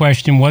Hemdian's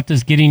question, what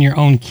does getting your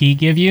own key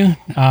give you?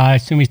 I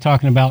assume he's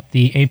talking about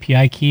the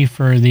API key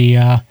for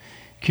the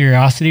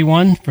Curiosity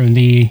one, for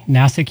the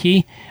NASA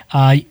key.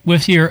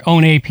 With your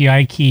own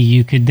API key,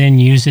 you could then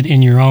use it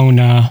in your own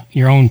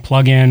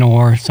plugin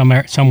or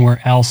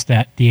somewhere else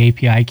that the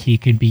API key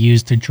could be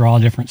used to draw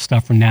different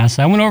stuff from NASA.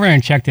 I went over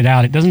and checked it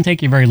out. It doesn't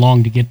take you very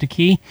long to get the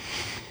key,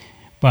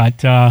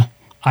 but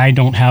I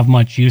don't have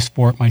much use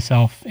for it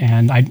myself.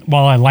 And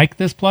while I like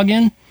this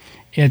plugin,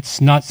 it's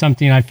not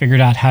something I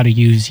figured out how to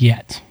use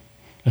yet,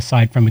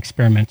 aside from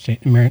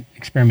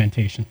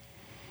experimentation.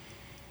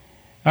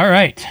 All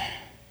right.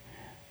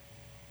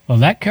 Well,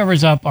 that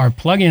covers up our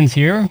plugins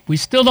here. We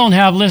still don't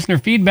have listener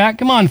feedback.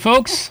 Come on,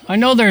 folks. I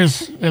know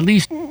there's at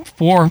least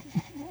 4 or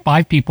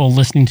 5 people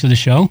listening to the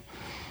show.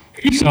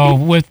 So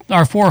with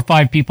our 4 or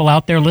 5 people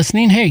out there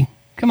listening, hey,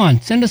 come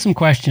on, send us some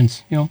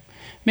questions.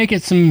 Make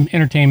it some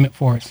entertainment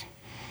for us.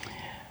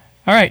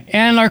 All right,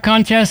 and our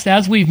contests,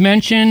 as we've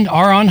mentioned,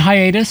 are on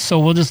hiatus, so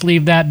we'll just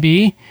leave that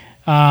be.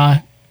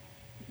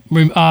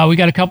 We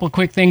got a couple of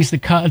quick things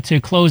to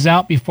close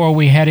out before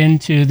we head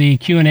into the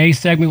Q&A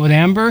segment with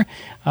Amber.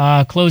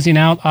 Closing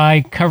out,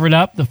 I covered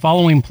up the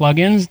following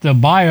plugins: the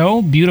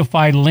Bio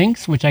Beautified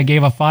Links, which I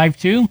gave a 5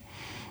 to;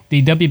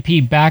 the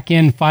WP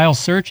Backend File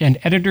Search and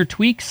Editor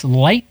Tweaks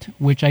Lite,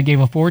 which I gave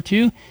a 4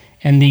 to;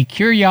 and the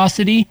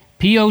Curiosity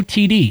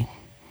POTD,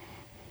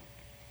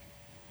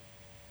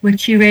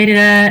 which you rated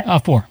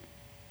a 4.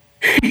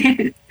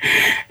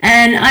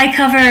 And I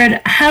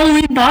covered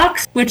Halloween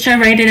Box, which I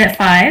rated at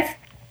 5.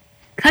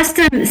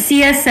 Custom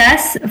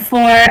CSS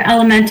for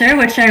Elementor,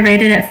 which I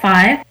rated at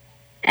 5.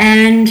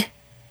 And,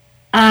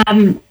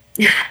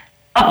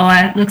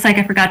 it looks like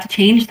I forgot to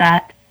change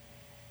that.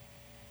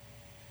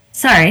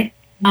 Sorry.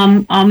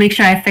 I'll make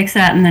sure I fix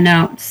that in the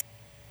notes.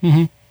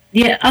 Mm-hmm.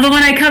 The other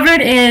one I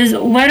covered is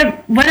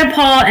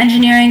Wedapol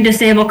Engineering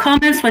Disable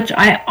Comments, which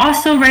I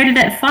also rated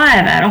at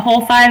 5, at a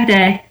whole 5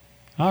 day.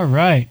 All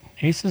right.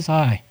 Aces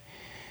high.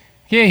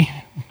 Okay.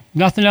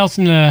 Nothing else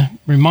in the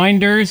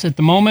reminders at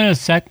the moment,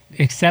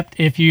 except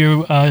if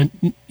you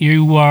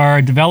are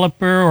a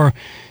developer or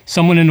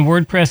someone in the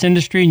WordPress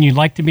industry and you'd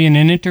like to be in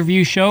an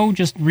interview show,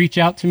 just reach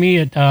out to me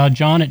at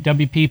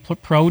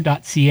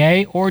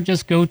john@wppro.ca, or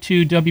just go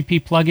to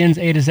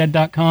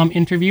wppluginsa2z.com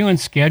interview and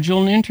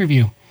schedule an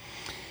interview.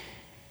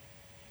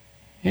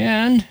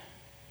 And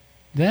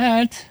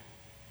that,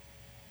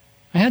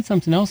 I had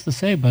something else to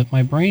say, but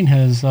my brain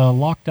has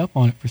locked up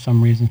on it for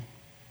some reason.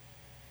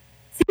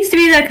 Seems to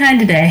be that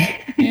kind of day.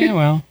 Yeah,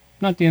 well,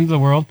 not the end of the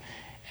world.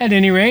 At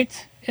any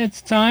rate,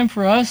 it's time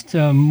for us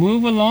to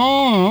move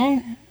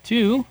along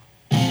to...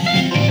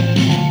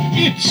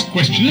 It's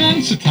question and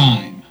answer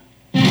time.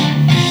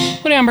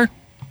 What, Amber?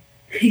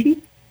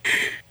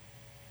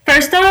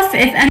 First off,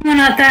 if anyone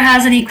out there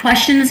has any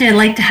questions they'd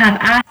like to have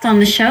asked on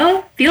the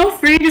show, feel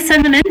free to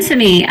send them in to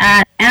me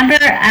at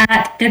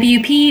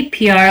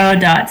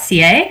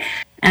amber@wppro.ca,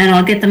 and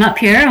I'll get them up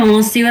here and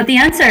we'll see what the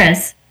answer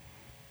is.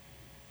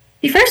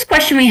 The first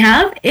question we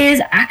have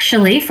is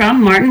actually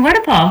from Martin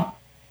Wedapol.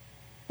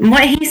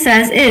 What he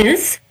says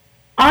is,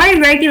 I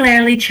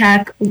regularly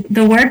check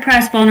the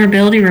WordPress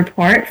vulnerability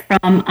report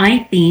from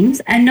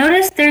iThemes and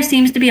notice there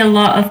seems to be a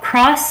lot of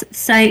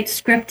cross-site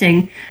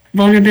scripting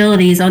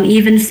vulnerabilities on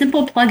even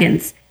simple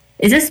plugins.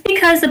 Is this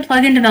because the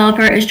plugin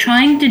developer is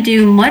trying to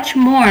do much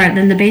more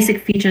than the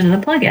basic features of the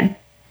plugin?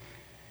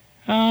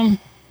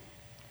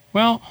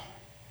 Well,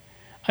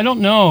 I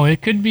don't know.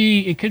 It could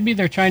be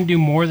they're trying to do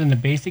more than the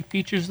basic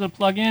features of the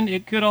plugin.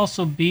 It could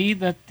also be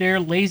that they're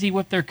lazy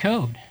with their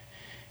code.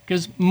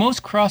 Because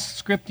most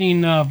cross-site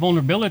scripting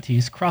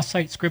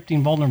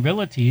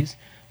vulnerabilities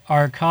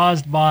are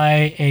caused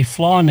by a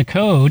flaw in the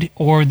code,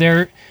 or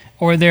they're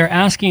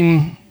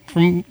asking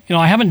from,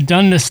 I haven't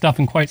done this stuff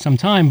in quite some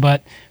time,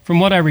 but from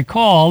what I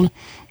recall,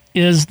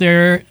 is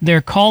they're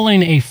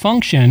calling a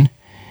function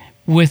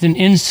with an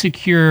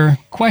insecure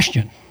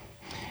question.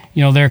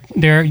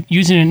 They're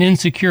using an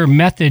insecure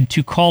method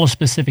to call a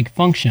specific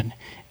function,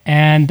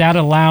 and that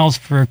allows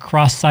for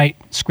cross-site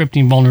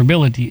scripting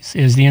vulnerabilities.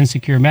 Is the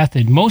insecure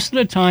method. Most of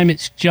the time,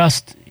 it's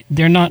just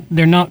they're not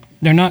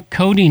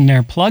coding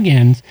their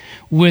plugins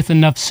with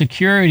enough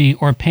security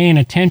or paying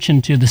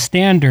attention to the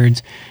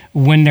standards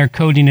when they're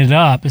coding it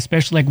up.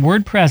 Especially like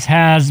WordPress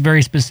has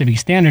very specific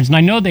standards, and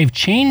I know they've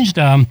changed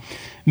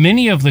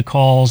many of the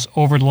calls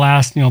over the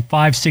last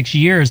 5-6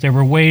 years. There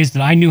were ways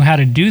that I knew how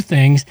to do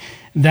things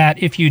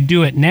that if you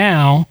do it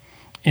now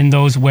in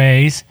those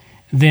ways,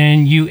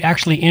 then you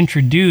actually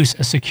introduce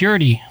a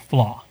security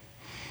flaw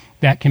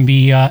that can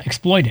be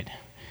exploited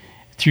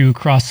through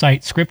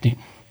cross-site scripting.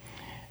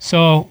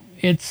 So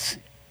it's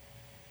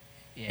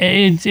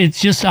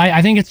just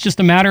I think it's just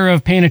a matter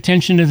of paying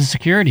attention to the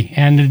security,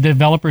 and the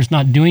developer's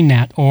not doing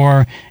that,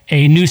 or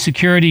a new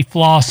security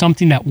flaw,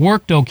 something that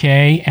worked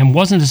okay and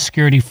wasn't a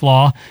security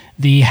flaw.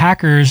 The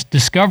hackers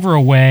discover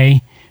a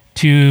way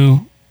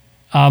to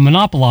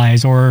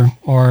monopolize, or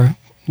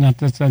not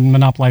that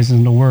monopolize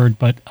isn't the word,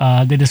 but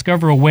they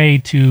discover a way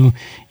to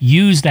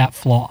use that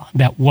flaw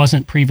that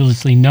wasn't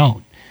previously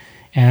known.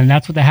 And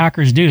that's what the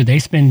hackers do. They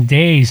spend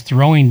days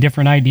throwing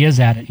different ideas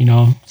at it,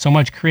 so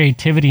much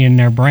creativity in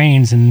their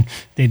brains, and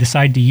they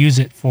decide to use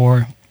it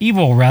for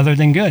evil rather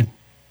than good.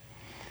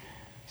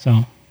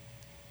 So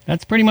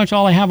that's pretty much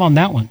all I have on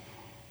that one.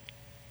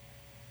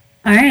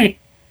 All right.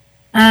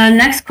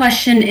 Next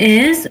question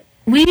is,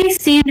 we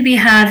seem to be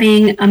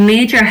having a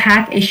major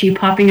hack issue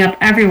popping up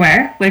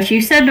everywhere, which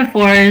you said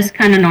before is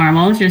kind of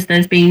normal, just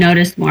as being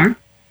noticed more.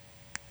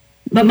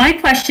 But my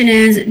question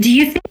is, do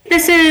you think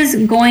this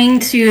is going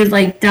to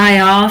die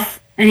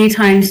off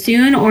anytime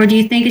soon, or do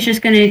you think it's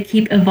just going to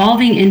keep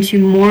evolving into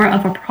more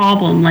of a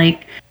problem?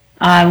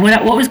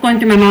 What was going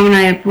through my mind when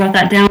I wrote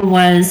that down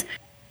was,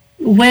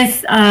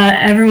 with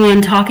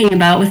everyone talking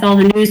about, with all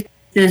the news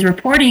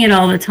reporting it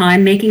all the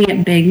time, making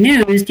it big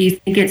news, do you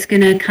think it's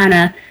going to kind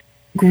of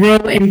grow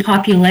in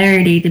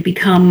popularity to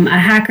become a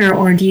hacker,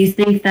 or do you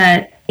think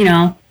that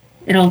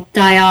it'll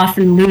die off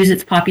and lose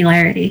its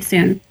popularity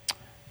soon?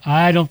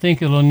 I don't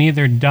think it'll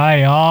neither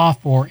die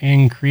off or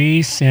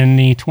increase. In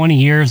the 20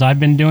 years I've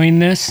been doing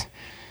this,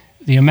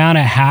 the amount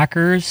of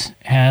hackers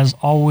has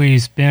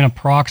always been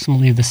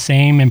approximately the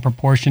same in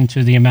proportion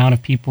to the amount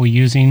of people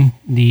using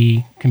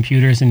the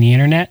computers and the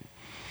internet.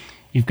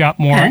 You've got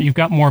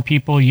more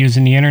people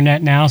using the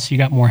internet now, so you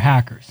got more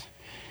hackers.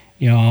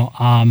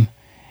 The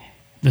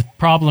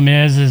problem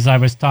is I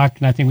was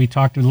talking, I think we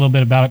talked a little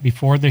bit about it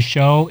before the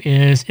show,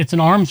 is it's an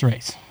arms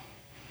race.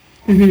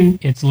 Mm-hmm.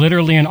 It's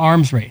literally an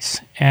arms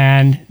race.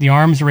 And the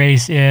arms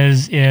race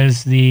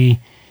is the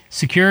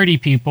security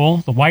people,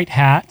 the white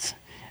hats,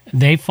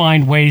 they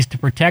find ways to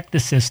protect the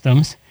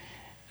systems.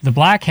 The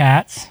black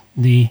hats,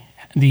 the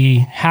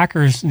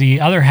hackers,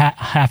 the other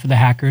half of the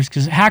hackers,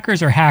 because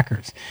hackers are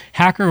hackers.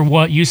 Hacker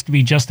used to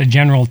be just a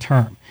general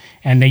term.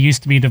 And they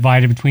used to be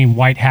divided between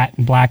white hat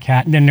and black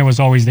hat. And then there was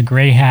always the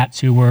gray hats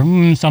who were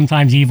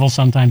sometimes evil,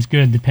 sometimes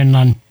good, depending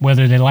on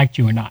whether they liked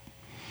you or not.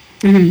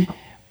 Mm-hmm.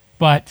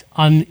 But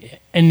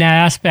in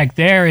that aspect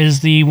there is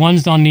the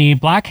ones on the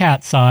black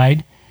hat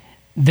side,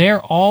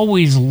 they're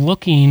always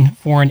looking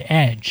for an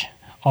edge,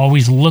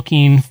 always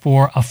looking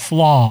for a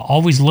flaw,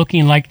 always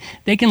looking like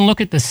they can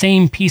look at the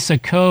same piece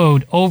of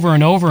code over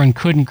and over and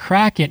couldn't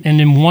crack it. And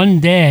then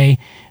one day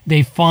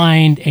they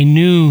find a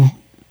new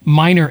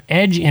minor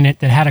edge in it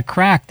that had a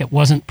crack that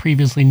wasn't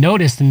previously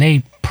noticed, and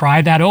they pry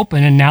that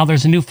open, and now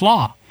there's a new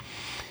flaw.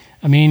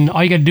 I mean,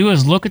 all you got to do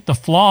is look at the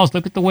flaws,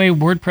 look at the way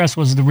WordPress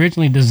was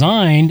originally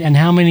designed, and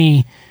how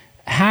many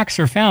hacks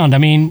are found. I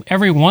mean,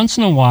 every once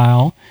in a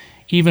while,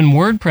 even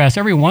WordPress,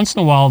 every once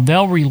in a while,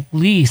 they'll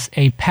release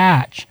a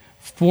patch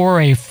for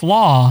a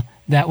flaw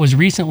that was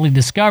recently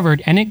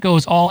discovered, and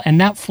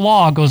that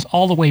flaw goes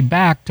all the way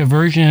back to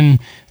version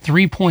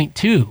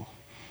 3.2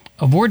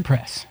 of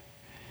WordPress.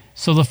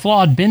 So the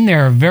flaw had been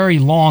there a very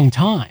long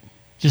time,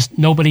 just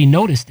nobody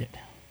noticed it.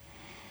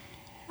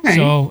 Right.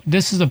 So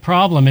this is the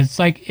problem. It's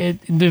like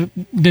the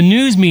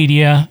news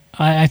media.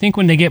 I think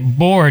when they get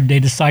bored, they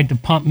decide to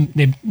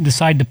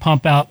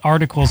pump out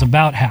articles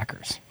about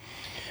hackers,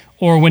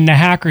 or when the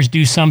hackers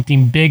do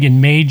something big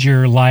and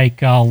major,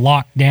 like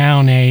lock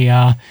down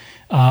a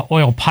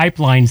oil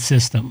pipeline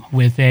system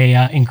with a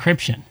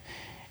encryption.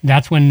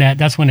 That's when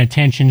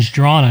attention's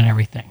drawn on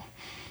everything.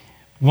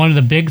 One of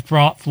the big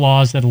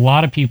flaws that a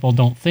lot of people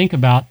don't think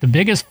about, the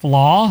biggest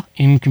flaw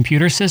in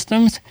computer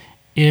systems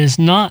is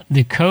not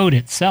the code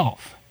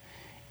itself.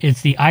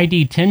 It's the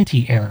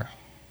ID10T error.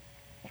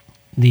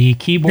 The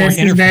keyboard interface.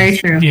 This is very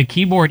true. The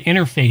keyboard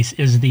interface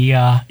is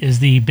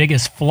the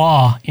biggest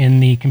flaw in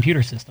the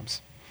computer systems.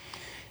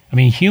 I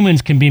mean,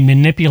 humans can be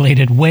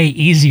manipulated way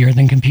easier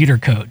than computer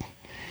code.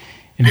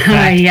 In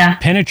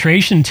fact,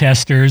 penetration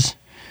testers,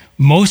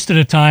 most of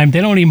the time,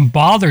 they don't even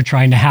bother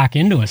trying to hack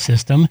into a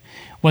system.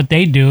 What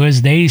they do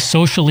is they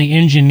socially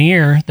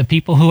engineer the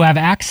people who have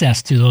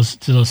access to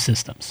those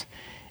systems,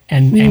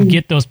 and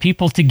get those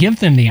people to give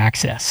them the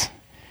access.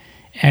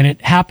 And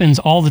it happens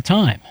all the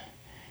time.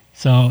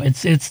 So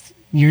it's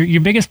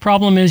your biggest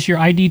problem is your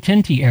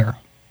ID10T error.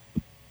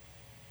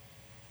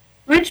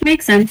 Which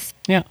makes sense.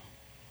 Yeah.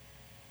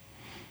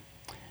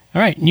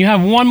 All right, and you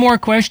have one more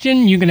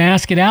question. You can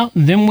ask it out,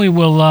 and then we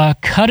will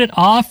cut it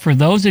off for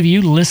those of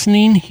you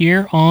listening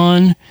here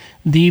on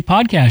the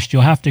podcast.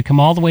 You'll have to come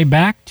all the way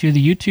back to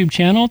the YouTube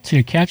channel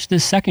to catch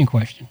this second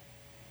question.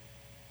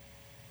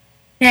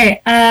 Okay,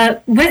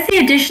 with the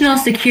additional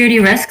security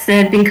risks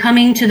that have been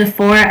coming to the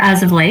fore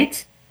as of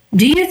late,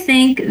 do you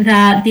think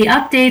that the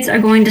updates are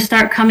going to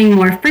start coming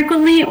more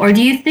frequently, or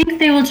do you think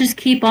they will just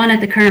keep on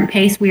at the current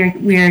pace we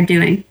are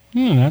doing?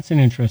 That's an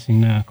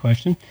interesting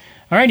question.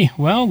 Alrighty,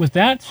 well, with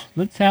that,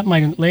 let's have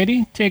my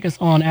lady take us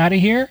on out of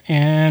here,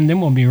 and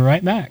then we'll be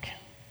right back.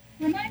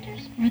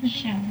 Reminders for the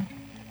show.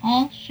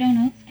 All show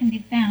notes can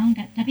be found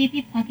at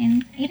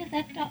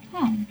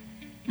wppluginsa2z.com.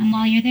 And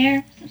while you're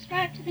there,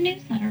 subscribe to the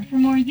newsletter for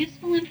more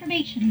useful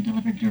information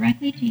delivered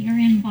directly to your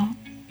inbox.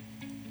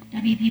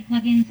 WP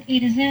Plugins A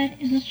to Z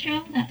is a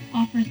show that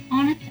offers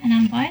honest and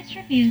unbiased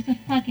reviews of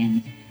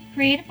plugins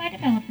created by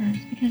developers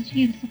because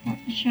you support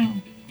the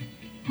show.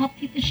 Help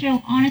keep the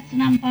show honest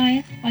and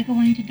unbiased by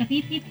going to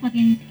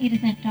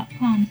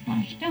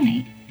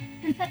wppluginsa2z.com/donate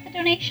and set the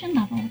donation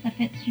level that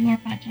fits your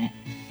budget.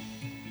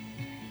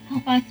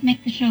 Help us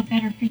make the show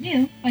better for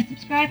you by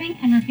subscribing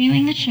and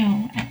reviewing the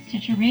show at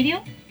Stitcher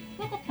Radio,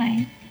 Google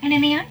Play, and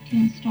in the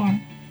iTunes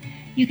Store.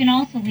 You can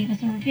also leave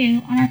us a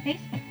review on our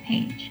Facebook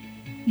page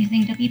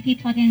using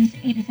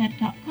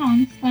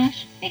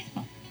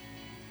wppluginsa2z.com/Facebook.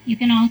 You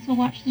can also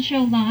watch the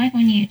show live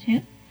on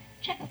YouTube,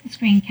 check out the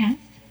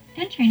screencasts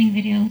and training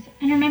videos,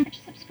 and remember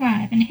to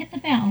subscribe and hit the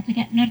bell to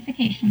get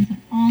notifications of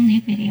all new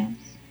videos.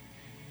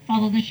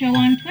 Follow the show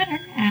on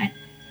Twitter at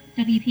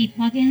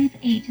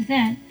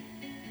WPPluginsA2Z.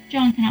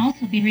 John can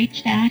also be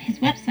reached at his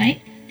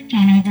website,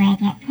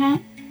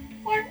 johnoverall.com,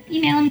 or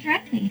email him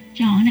directly,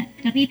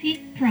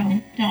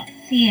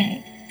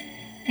 john@wppro.ca.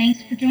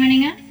 Thanks for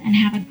joining us, and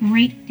have a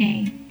great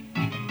day.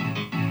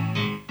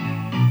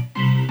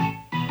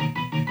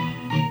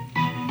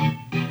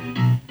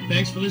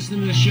 Thanks for listening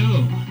to the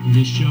show.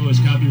 This show is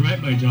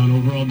copyright by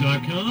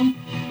johnoverall.com.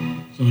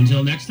 So So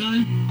until next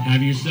time,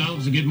 have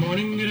yourselves a good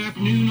morning, good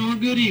afternoon, or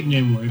good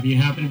evening, wherever you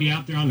happen to be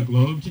out there on the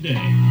globe today.